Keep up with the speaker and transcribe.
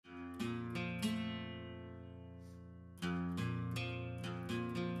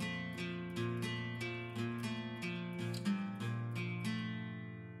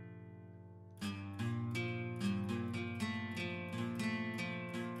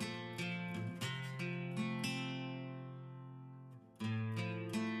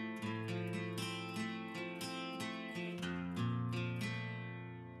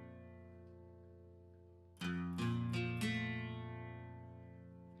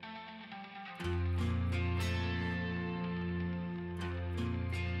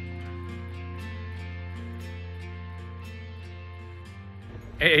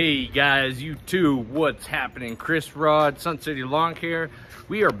Hey guys, you too. What's happening? Chris Rod, Sun City Lawn Care.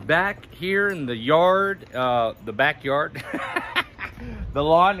 We are back here in the yard, the backyard, the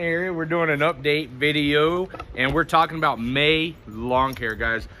lawn area. We're doing an update video, and we're talking about May lawn care,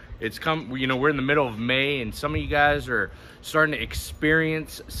 guys. It's we're in the middle of May, and some of you guys are starting to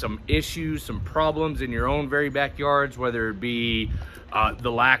experience some issues, some problems in your own very backyards, whether it be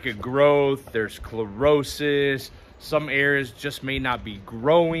the lack of growth, there's sclerosis. Some areas just may not be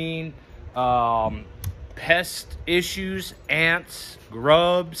growing. Pest issues, ants,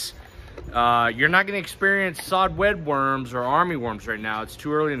 grubs. You're not going to experience sod wedworms or army worms right now. It's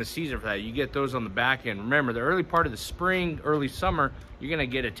too early in the season for that. You get those on the back end. Remember, the early part of the spring, early summer, you're going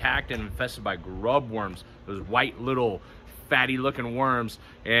to get attacked and infested by grub worms, those white little fatty looking worms.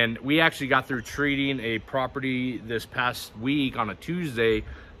 And we actually got through treating a property this past week on a Tuesday,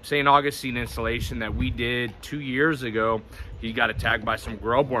 St. Augustine installation that we did 2 years ago. He got attacked by some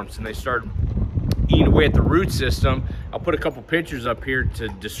grub worms, and they started eating away at the root system. I'll put a couple pictures up here to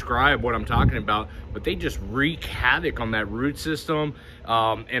describe what I'm talking about, but they just wreak havoc on that root system.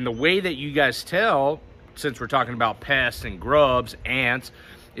 And the way that you guys tell, since we're talking about pests and grubs, ants,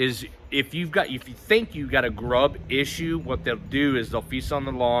 is if you think you've got a grub issue, what they'll do is they'll feast on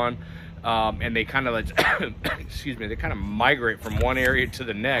the lawn. And they kind of excuse me, they kind of migrate from one area to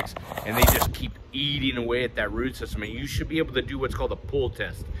the next, and they just keep eating away at that root system. And you should be able to do what's called a pull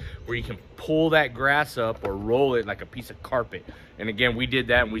test, where you can pull that grass up or roll it like a piece of carpet. And again, we did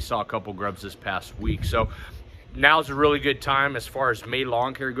that, and we saw a couple grubs this past week. So now's a really good time as far as May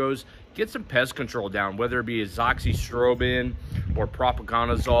lawn care goes. Get some pest control down, whether it be azoxystrobin or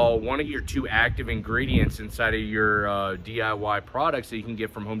propaganazole, one of your two active ingredients inside of your DIY products that you can get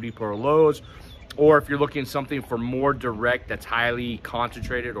from Home Depot or Lowe's. Or if you're looking something for more direct, that's highly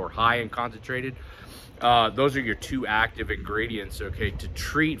concentrated or high and concentrated, those are your two active ingredients, okay, to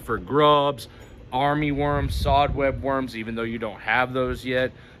treat for grubs, army worms, sod web worms, even though you don't have those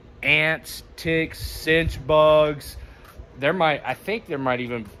yet, ants, ticks, cinch bugs. I think there might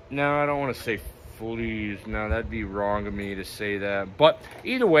even, no, I don't want to say fleas. No, that'd be wrong of me to say that. But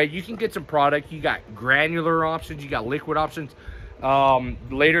either way, you can get some product. You got granular options, you got liquid options.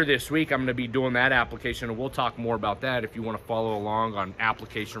 Later this week, I'm going to be doing that application, and we'll talk more about that if you want to follow along on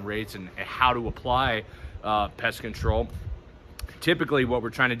application rates and how to apply pest control. Typically, what we're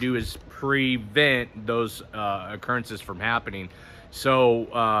trying to do is prevent those occurrences from happening.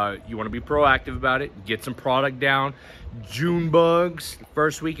 So you want to be proactive about it. Get some product down. June bugs,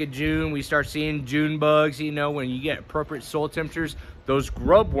 first week of June, we start seeing June bugs. You know, when you get appropriate soil temperatures, those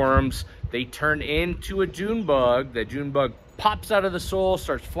grub worms, they turn into a June bug. That June bug pops out of the soil,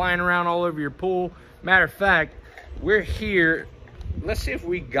 starts flying around all over your pool. Matter of fact, we're here. Let's see if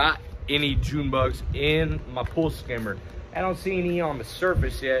we got any June bugs in my pool skimmer. I don't see any on the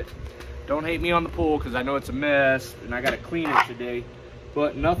surface yet. Don't hate me on the pool, because I know it's a mess and I got to clean it today.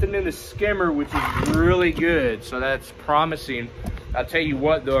 But nothing in the skimmer, which is really good. So that's promising. I'll tell you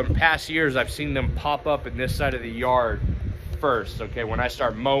what, though, in past years, I've seen them pop up in this side of the yard first, okay? When I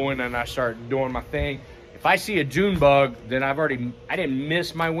start mowing and I start doing my thing. If I see a June bug, then I didn't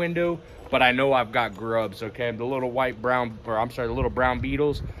miss my window, but I know I've got grubs, okay? The little the little brown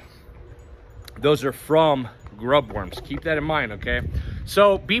beetles, those are from grub worms. Keep that in mind, okay?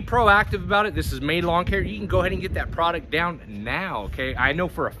 So be proactive about it. This is May lawn care. You can go ahead and get that product down now, okay? I know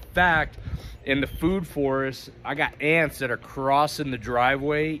for a fact in the food forest, I got ants that are crossing the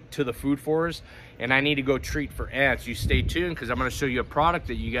driveway to the food forest, and I need to go treat for ants. You stay tuned, because I'm going to show you a product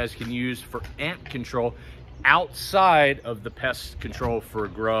that you guys can use for ant control outside of the pest control for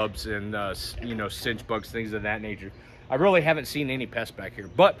grubs and you know, cinch bugs, things of that nature. I really haven't seen any pests back here,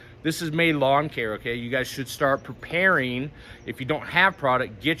 but this is May lawn care, okay? You guys should start preparing. If you don't have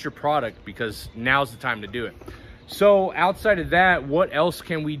product, get your product, because now's the time to do it. So outside of that, what else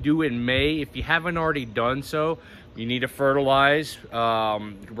can we do in May? If you haven't already done so, you need to fertilize.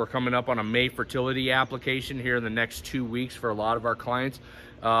 We're coming up on a May fertility application here in the next 2 weeks for a lot of our clients.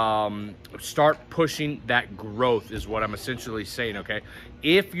 Start pushing that growth is what I'm essentially saying, okay?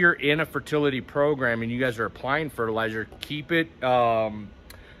 If you're in a fertility program and you guys are applying fertilizer, keep it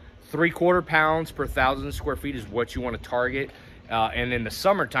 3/4 pounds per 1,000 square feet is what you want to target. And in the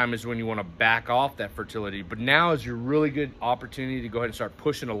summertime is when you want to back off that fertility. But now is your really good opportunity to go ahead and start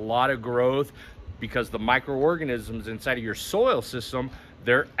pushing a lot of growth, because the microorganisms inside of your soil system,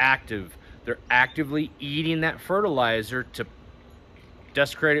 they're active. They're actively eating that fertilizer to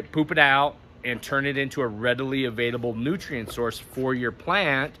desecrate it, poop it out, and turn it into a readily available nutrient source for your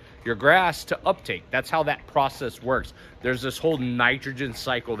plant, your grass, to uptake. That's how that process works. There's this whole nitrogen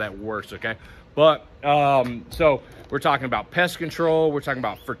cycle that works, okay? But so We're talking about pest control. We're talking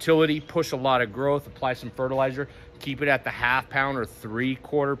about fertility, push a lot of growth, apply some fertilizer, keep it at the 1/2 pound or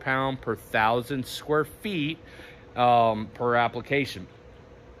 3/4 pound per 1,000 square feet per application.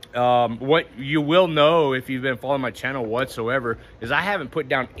 What you will know if you've been following my channel whatsoever is I haven't put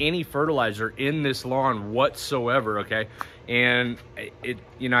down any fertilizer in this lawn whatsoever, okay? And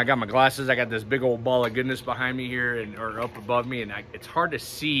you know, I got my glasses, I got this big old ball of goodness behind me here or up above me, and it's hard to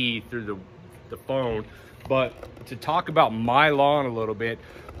see through the phone. But to talk about my lawn a little bit,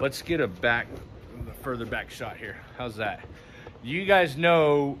 let's get a further back shot here. How's that? You guys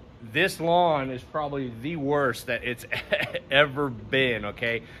know this lawn is probably the worst that it's ever been,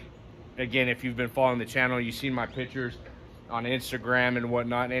 okay? Again, if you've been following the channel, you've seen my pictures on Instagram and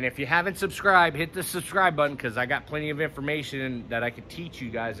whatnot. And if you haven't subscribed, hit the subscribe button, because I got plenty of information that I could teach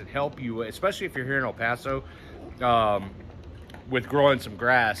you guys and help you, especially if you're here in El Paso, with growing some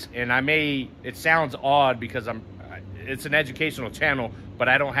grass. And it sounds odd because it's an educational channel, but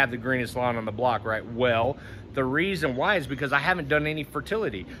I don't have the greenest lawn on the block, right? Well, the reason why is because I haven't done any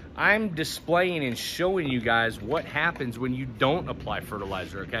fertility. I'm displaying and showing you guys what happens when you don't apply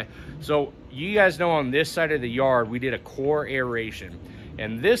fertilizer, okay? So you guys know on this side of the yard, we did a core aeration.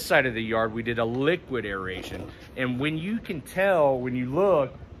 And this side of the yard, we did a liquid aeration. And when you can tell, when you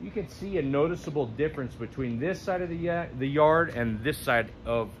look, you can see a noticeable difference between this side of the yard and this side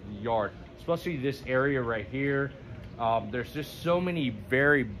of the yard, especially this area right here. There's just so many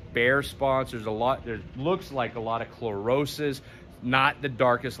very bare spots. There looks like a lot of chlorosis, not the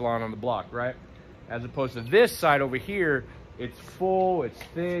darkest lawn on the block, right? As opposed to this side over here, it's full, it's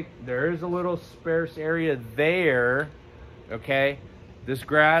thick. There is a little sparse area there, okay? This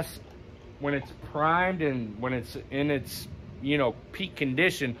grass, when it's primed and when it's in its, you know, peak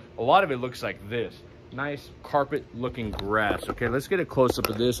condition, a lot of it looks like this. Nice carpet looking grass. Okay, let's get a close up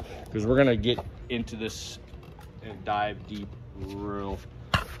of this because we're gonna get into this and dive deep real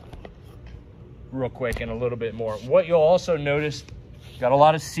quick and a little bit more. What you'll also notice, got a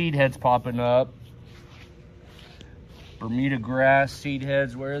lot of seed heads popping up. Bermuda grass seed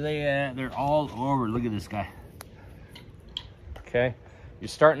heads, where are they at? They're all over. Look at this guy. Okay, you're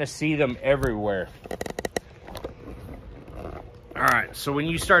starting to see them everywhere. All right, so when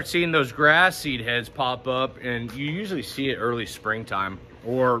you start seeing those grass seed heads pop up, and you usually see it early springtime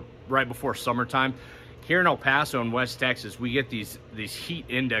or right before summertime, here in El Paso in West Texas, we get these heat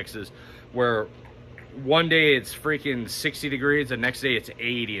indexes where one day it's freaking 60 degrees, the next day it's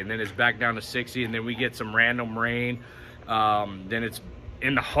 80, and then it's back down to 60, and then we get some random rain. Then it's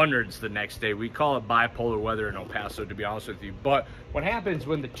in the hundreds the next day. We call it bipolar weather in El Paso, to be honest with you. But what happens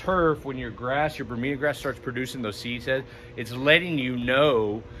when the turf, when your grass, your Bermuda grass starts producing those seed heads, it's letting you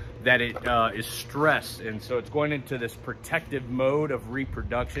know that it is stressed, and so it's going into this protective mode of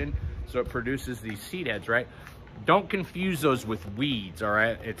reproduction. So it produces these seed heads, right? Don't confuse those with weeds, all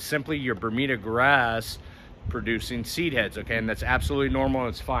right? It's simply your Bermuda grass producing seed heads, okay? And that's absolutely normal and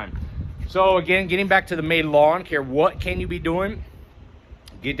it's fine. So again, getting back to the May lawn care, what can you be doing?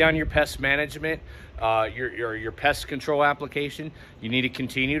 Get down your pest management, your pest control application. You need to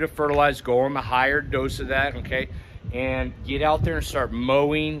continue to fertilize, go on the higher dose of that, okay? And get out there and start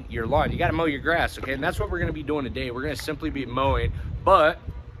mowing your lawn. You gotta mow your grass, okay? And that's what we're gonna be doing today. We're gonna simply be mowing, but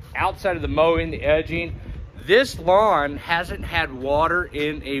outside of the mowing, the edging, this lawn hasn't had water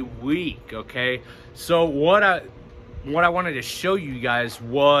in a week, okay? So what I wanted to show you guys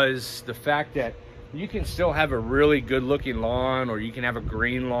was the fact that you can still have a really good looking lawn, or you can have a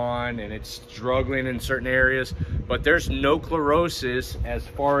green lawn and it's struggling in certain areas, but there's no chlorosis as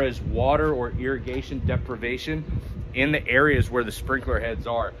far as water or irrigation deprivation in the areas where the sprinkler heads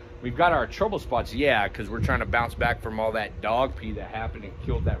are. We've got our trouble spots, yeah, because we're trying to bounce back from all that dog pee that happened and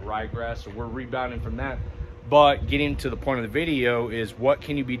killed that ryegrass, so we're rebounding from that. But getting to the point of the video is, what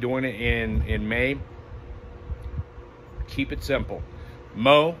can you be doing in May? Keep it simple.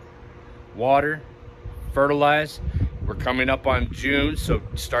 Mow, water, fertilize. We're coming up on June, so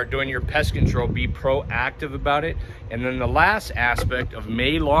start doing your pest control. Be proactive about it. And then the last aspect of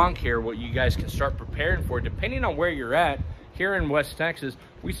May lawn care, what you guys can start preparing for, depending on where you're at. Here in West Texas,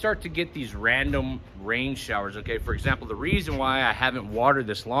 we start to get these random rain showers, okay? For example, the reason why I haven't watered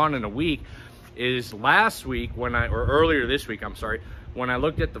this lawn in a week is last week or earlier this week, I'm sorry, when I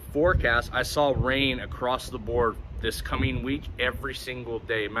looked at the forecast, I saw rain across the board this coming week every single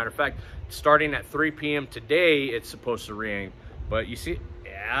day. Matter of fact, starting at 3 p.m. today, it's supposed to rain. But you see,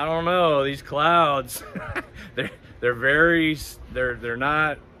 I don't know, these clouds, they're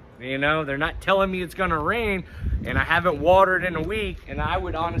not, you know, they're not telling me it's gonna rain, and I haven't watered in a week. And I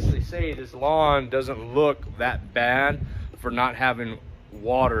would honestly say this lawn doesn't look that bad for not having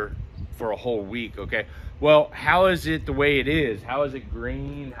water for a whole week, okay? Well, how is it the way it is? How is it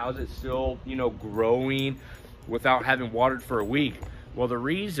green? How is it still, you know, growing without having watered for a week? Well, the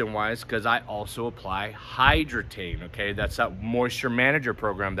reason why is because I also apply Hydrotain, okay? That's that moisture manager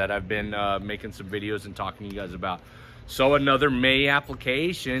program that I've been making some videos and talking to you guys about. So another May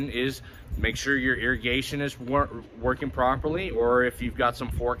application is make sure your irrigation is working properly, or if you've got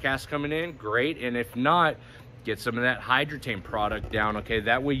some forecasts coming in, great. And if not, get some of that Hydrotain product down, okay?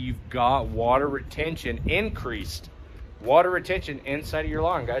 That way you've got water retention, increased water retention inside of your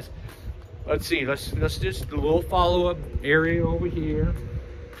lawn, guys. Let's see, let's just a little follow-up area over here.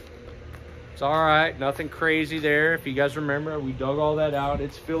 It's all right, nothing crazy there. If you guys remember, we dug all that out.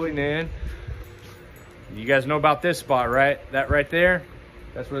 It's filling in. You guys know about this spot, right? That right there,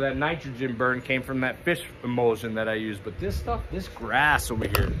 that's where that nitrogen burn came from, that fish emulsion that I used. But this stuff, this grass over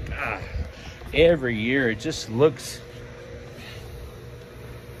here, every year it just looks,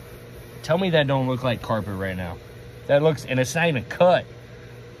 tell me that don't look like carpet right now. That looks, and it's not even cut.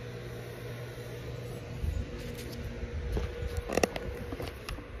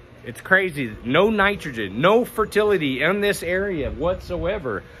 It's crazy. No nitrogen, no fertility in this area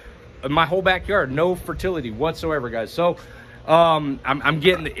whatsoever. In my whole backyard, no fertility whatsoever, guys. So I'm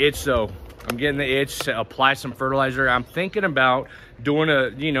getting the itch though. I'm getting the itch to apply some fertilizer. I'm thinking about doing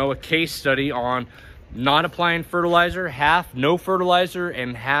a case study on not applying fertilizer, half no fertilizer,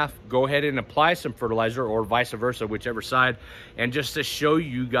 and half go ahead and apply some fertilizer, or vice versa, whichever side. And just to show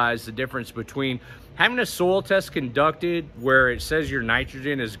you guys the difference between having a soil test conducted where it says your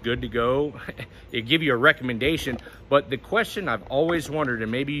nitrogen is good to go. It give you a recommendation, but the question I've always wondered,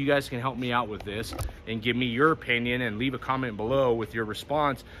 and maybe you guys can help me out with this and give me your opinion and leave a comment below with your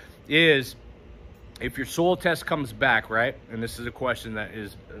response, is if your soil test comes back, right? And this is a question that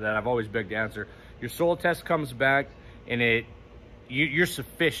I've always begged to answer. Your soil test comes back and you're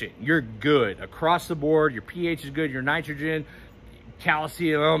sufficient, you're good across the board, your pH is good, your nitrogen,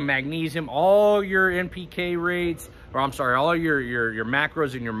 calcium, magnesium, all your NPK rates, or I'm sorry, all your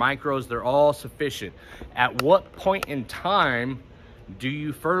macros and your micros, they're all sufficient. At what point in time do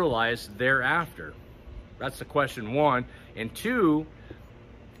you fertilize thereafter? That's the question, one. And two,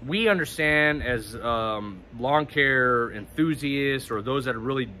 we understand as lawn care enthusiasts, or those that are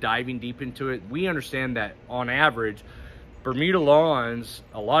really diving deep into it, we understand that on average, Bermuda lawns,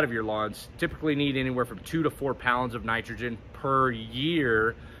 a lot of your lawns, typically need anywhere from 2 to 4 pounds of nitrogen per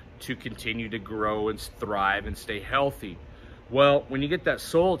year to continue to grow and thrive and stay healthy. Well, when you get that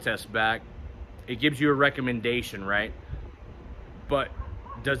soil test back, it gives you a recommendation, right? But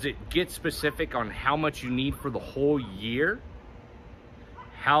does it get specific on how much you need for the whole year?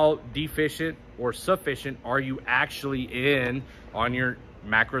 How deficient or sufficient are you actually in on your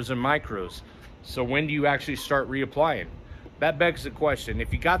macros and micros? So when do you actually start reapplying? That begs the question.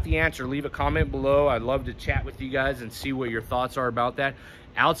 If you got the answer, leave a comment below. I'd love to chat with you guys and see what your thoughts are about that.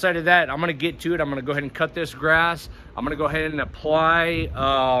 Outside of that, I'm gonna get to it. I'm gonna go ahead and cut this grass. I'm gonna go ahead and apply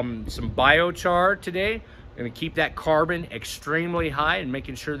some biochar today. I'm gonna keep that carbon extremely high and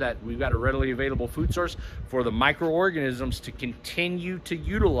making sure that we've got a readily available food source for the microorganisms to continue to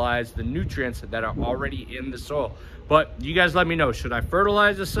utilize the nutrients that are already in the soil. But you guys let me know, should I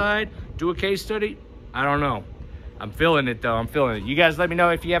fertilize the side, do a case study? I don't know. I'm feeling it though, I'm feeling it. You guys let me know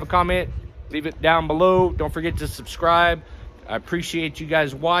if you have a comment, leave it down below. Don't forget to subscribe. I appreciate you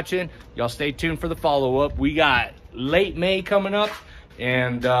guys watching. Y'all stay tuned for the follow-up. We got late May coming up,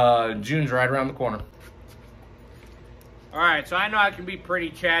 and June's right around the corner. All right, so I know I can be pretty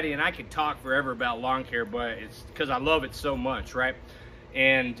chatty and I can talk forever about lawn care, but it's because I love it so much, right?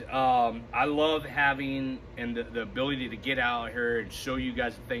 And I love having the ability to get out here and show you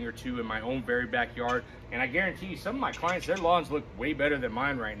guys a thing or two in my own very backyard. And I guarantee you, some of my clients, their lawns look way better than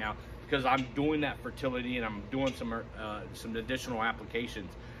mine right now because I'm doing that fertility and I'm doing some additional applications.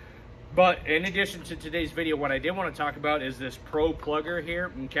 But in addition to today's video, what I did want to talk about is this Pro Plugger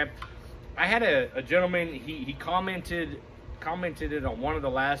here. Okay, I had a gentleman, he commented it on one of the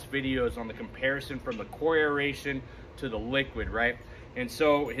last videos on the comparison from the core aeration to the liquid, right? And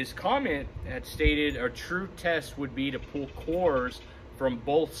so his comment had stated a true test would be to pull cores from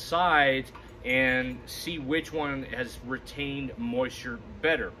both sides and see which one has retained moisture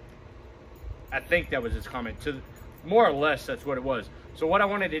better. I think that was his comment. More or less, that's what it was. So what I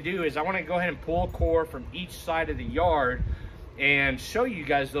wanted to do is I want to go ahead and pull a core from each side of the yard and show you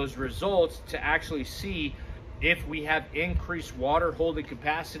guys those results to actually see if we have increased water holding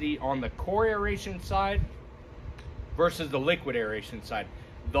capacity on the core aeration side versus the liquid aeration side.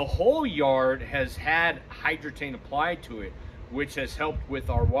 The whole yard has had Hydrotain applied to it, which has helped with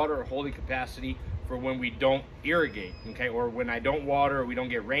our water holding capacity for when we don't irrigate, okay, or when I don't water or we don't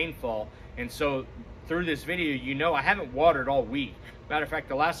get rainfall. And so through this video, you know I haven't watered all week. Matter of fact,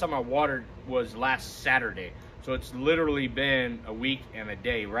 the last time I watered was last Saturday. So it's literally been a week and a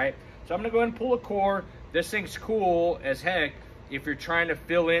day, right? So I'm gonna go ahead and pull a core. This thing's cool as heck. If you're trying to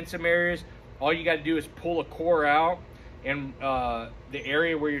fill in some areas, all you gotta do is pull a core out, and the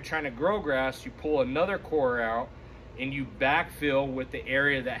area where you're trying to grow grass, you pull another core out and you backfill with the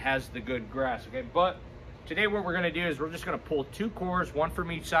area that has the good grass, okay? But today what we're gonna do is we're just gonna pull 2 cores, 1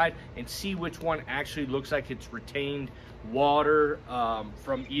 from each side, and see which one actually looks like it's retained water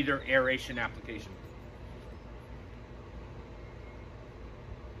from either aeration application.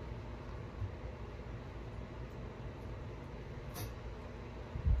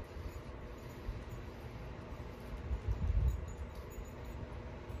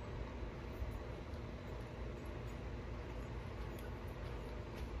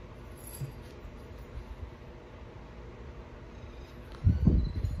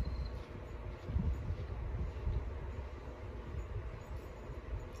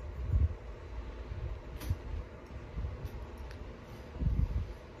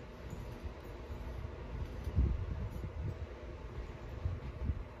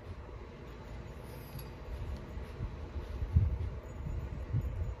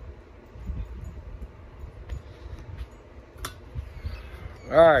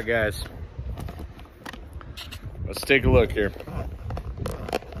 All right, guys, let's take a look here.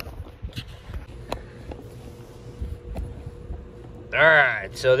 All right,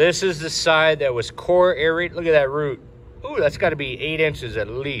 so this is the side that was core aerated. Look at that root. Ooh, that's got to be 8 inches at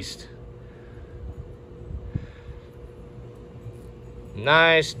least.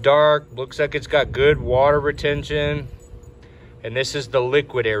 Nice, dark, looks like it's got good water retention. And this is the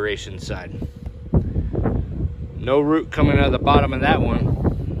liquid aeration side. No root coming out of the bottom of that one.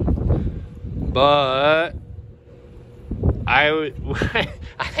 But I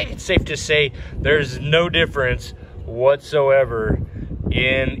think it's safe to say there's no difference whatsoever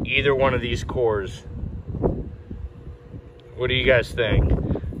in either one of these cores. What do you guys think?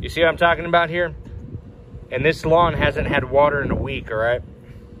 You see what I'm talking about here? And this lawn hasn't had water in a week, all right?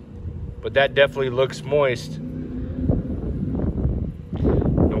 But that definitely looks moist. No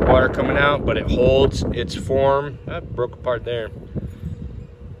water coming out, but it holds its form. That broke apart there.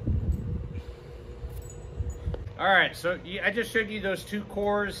 All right, so I just showed you those 2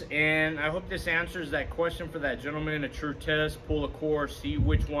 cores, and I hope this answers that question for that gentleman. A true test, pull a core, see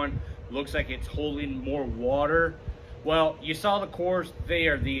which one looks like it's holding more water. Well, you saw the cores, they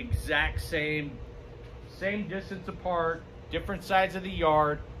are the exact same distance apart, different sides of the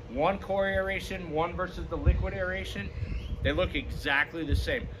yard, 1 core aeration, 1 versus the liquid aeration. They look exactly the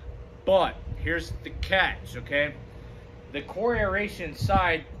same. But here's the catch, okay? The core aeration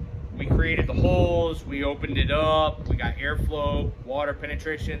side, we created the holes, we opened it up, we got airflow, water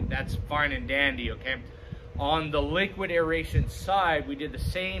penetration, that's fine and dandy, okay? On the liquid aeration side, we did the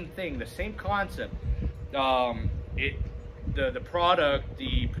same thing, the same concept. The product,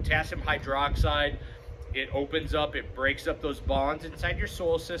 the potassium hydroxide, it opens up, it breaks up those bonds inside your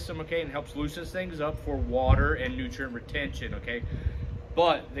soil system, okay, and helps loosen things up for water and nutrient retention, okay?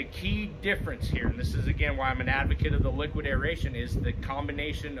 But the key difference here, and this is again why I'm an advocate of the liquid aeration, is the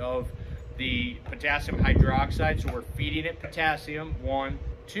combination of the potassium hydroxide. So we're feeding it potassium, 1.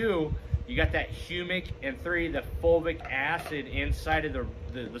 2, you got that humic, and 3, the fulvic acid inside of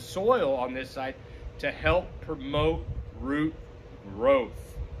the soil on this side to help promote root growth.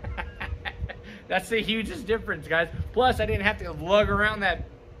 That's the hugest difference, guys. Plus, I didn't have to lug around that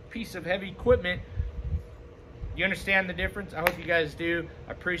piece of heavy equipment. You understand the difference? I hope you guys do.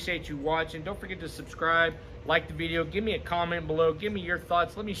 I appreciate you watching. Don't forget to subscribe, like the video, give me a comment below, give me your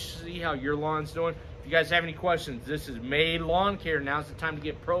thoughts. Let me see how your lawn's doing. If you guys have any questions, this is Made Lawn Care. Now's the time to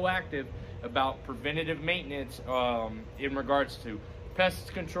get proactive about preventative maintenance in regards to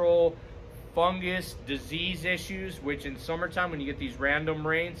pest control, fungus, disease issues, which in summertime when you get these random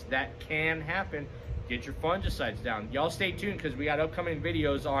rains, that can happen. Get your fungicides down. Y'all stay tuned because we got upcoming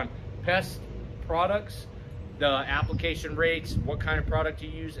videos on pest products, the application rates, what kind of product you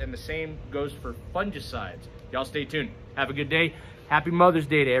use, and the same goes for fungicides. Y'all stay tuned. Have a good day. Happy Mother's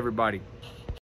Day to everybody.